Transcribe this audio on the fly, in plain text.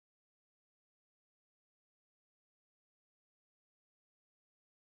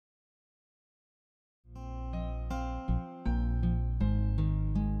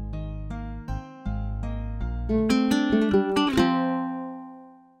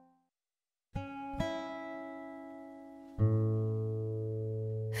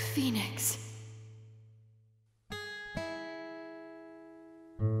Phoenix.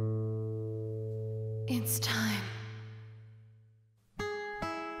 It's time.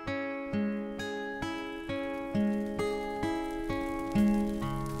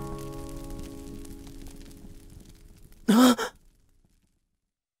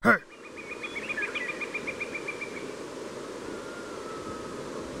 Hey!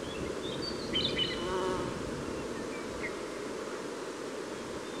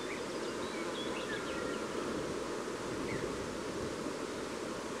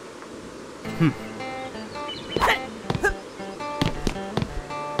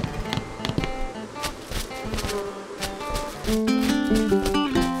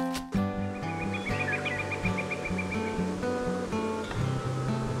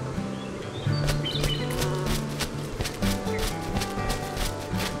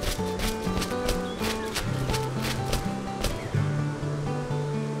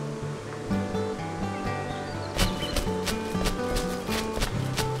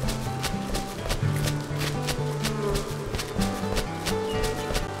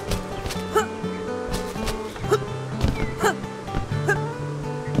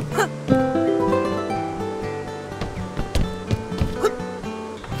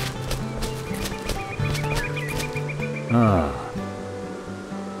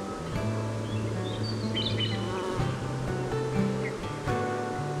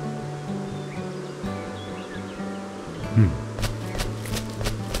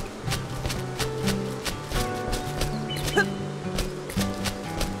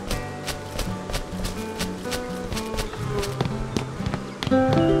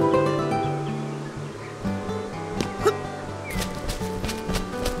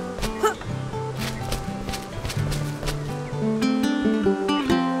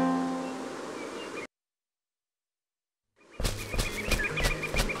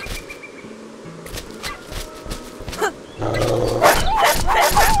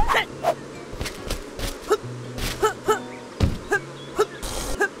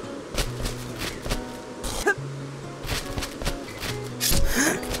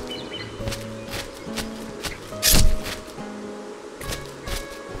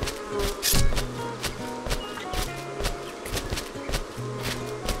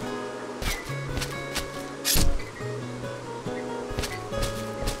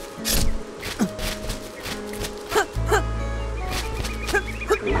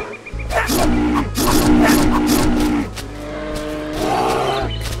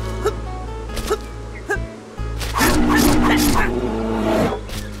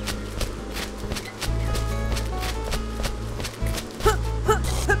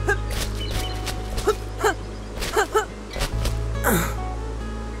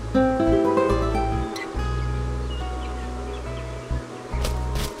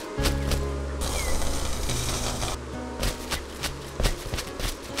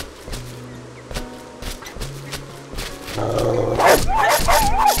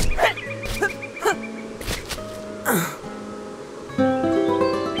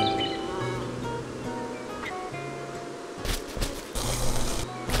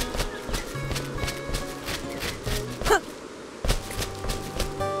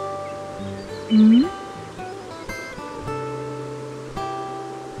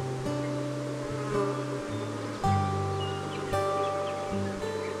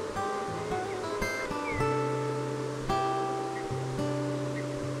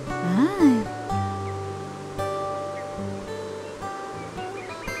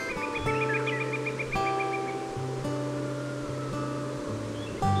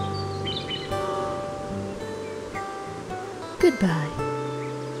 Goodbye.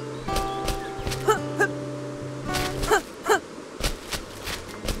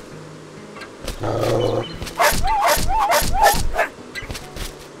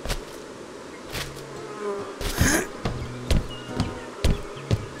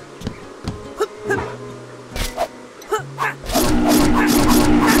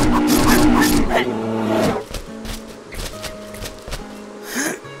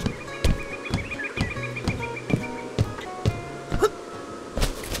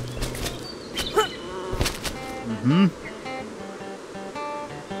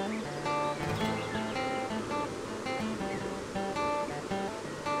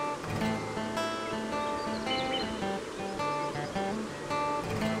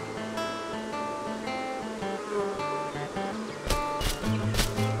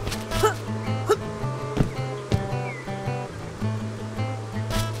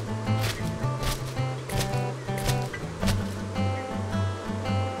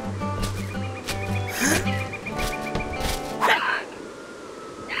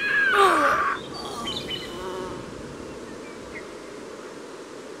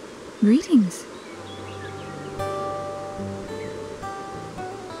 Greetings.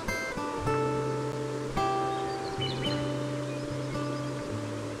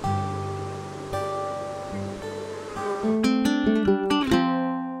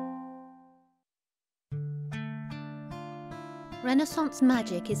 Renaissance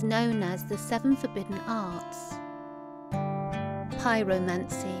magic is known as the 7 forbidden arts: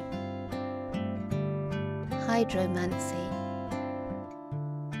 pyromancy, hydromancy,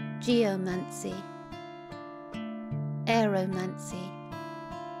 geomancy, aeromancy,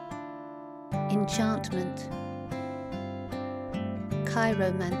 enchantment,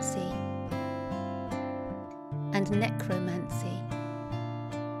 chiromancy, and necromancy.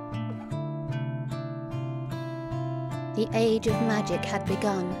 The age of magic had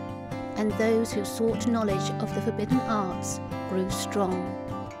begun, and those who sought knowledge of the forbidden arts grew strong.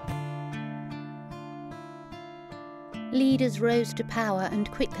 Leaders rose to power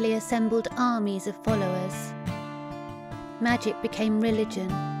and quickly assembled armies of followers. Magic became religion,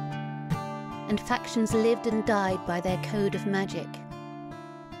 and factions lived and died by their code of magic.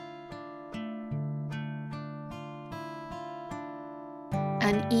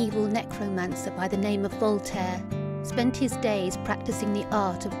 An evil necromancer by the name of Voltaire spent his days practicing the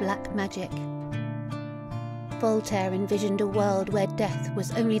art of black magic. Voltaire envisioned a world where death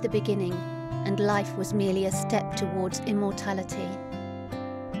was only the beginning and life was merely a step towards immortality.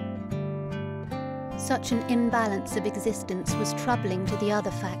 Such an imbalance of existence was troubling to the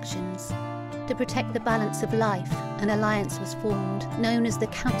other factions. To protect the balance of life, an alliance was formed, known as the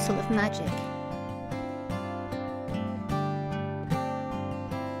Council of Magic.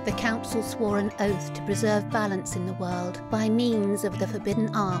 The Council swore an oath to preserve balance in the world by means of the forbidden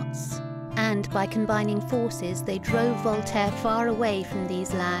arts, and by combining forces they drove Voltaire far away from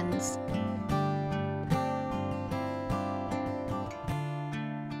these lands.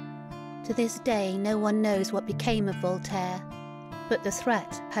 To this day, no one knows what became of Voltaire, but the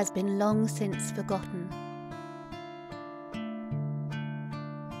threat has been long since forgotten.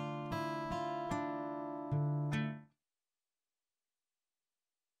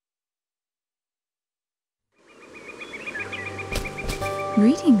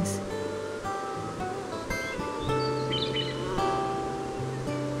 Greetings.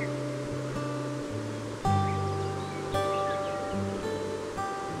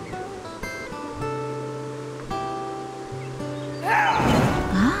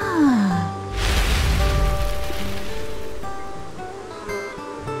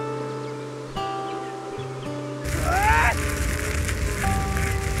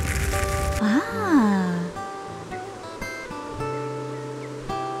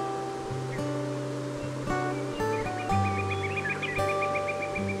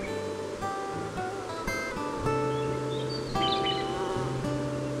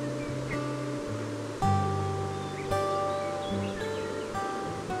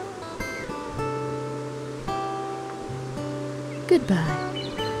 Goodbye.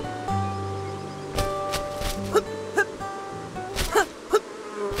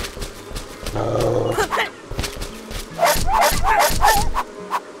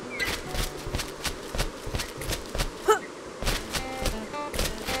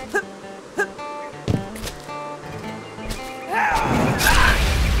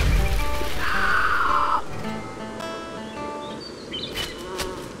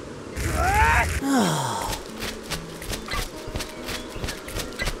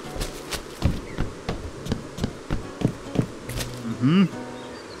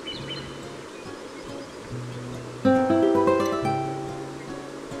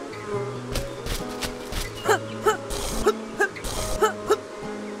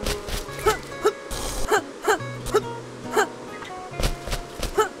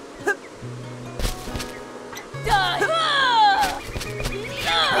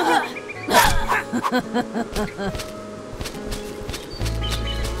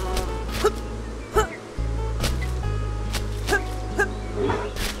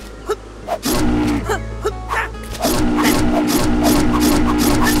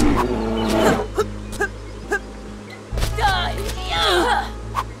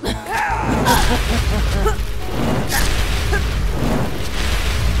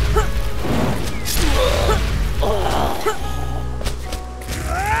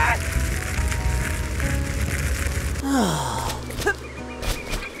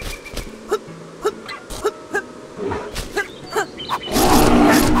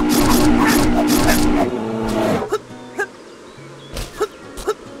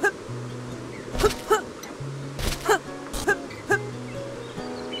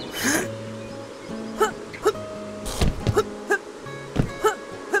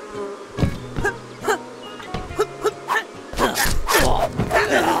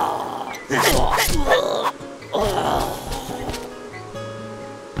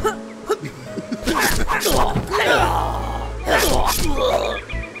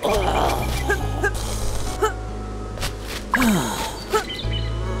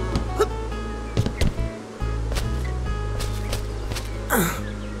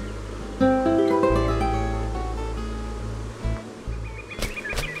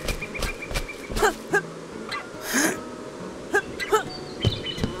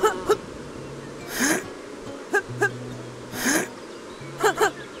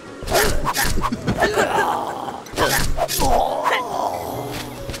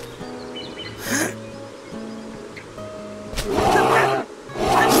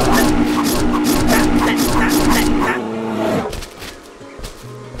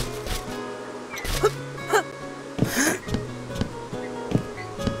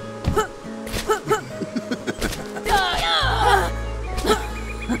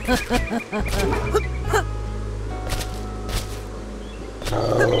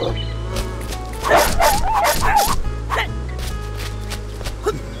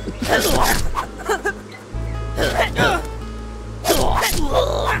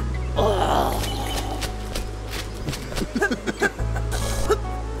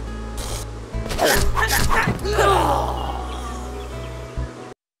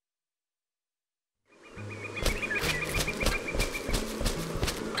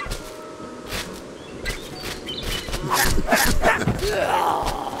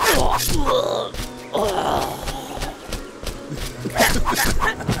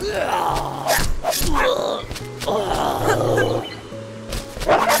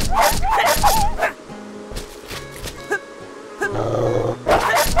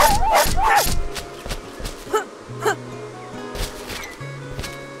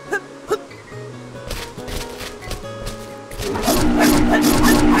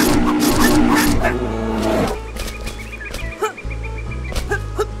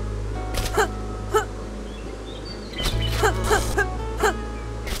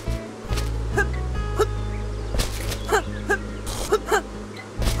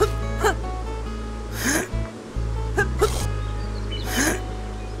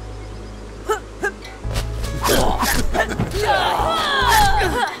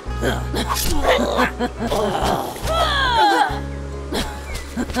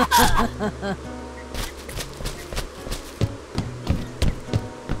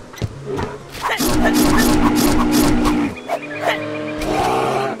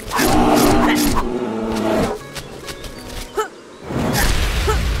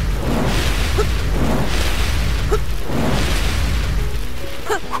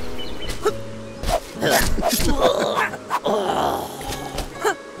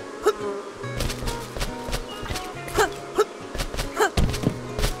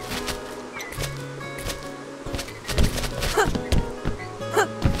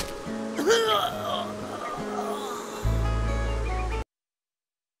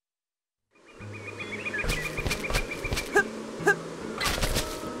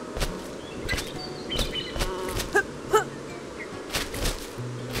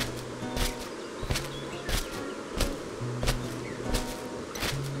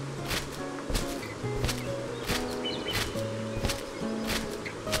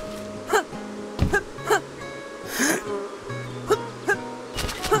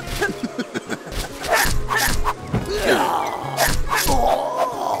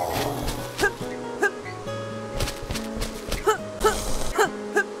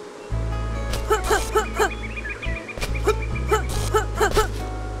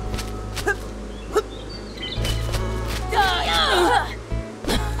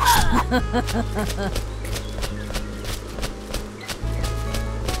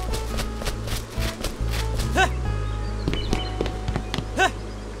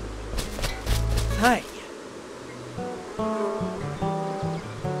 Hi.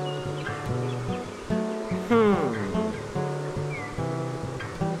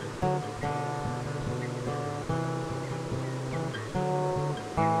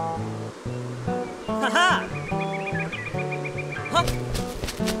 Haha! Huh?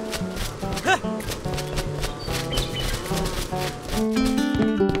 Huh.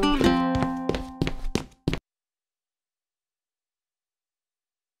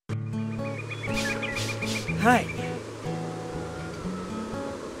 Hi.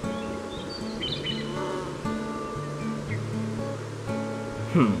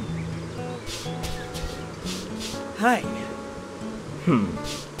 Hi.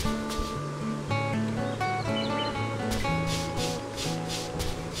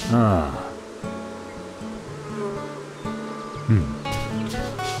 Ah.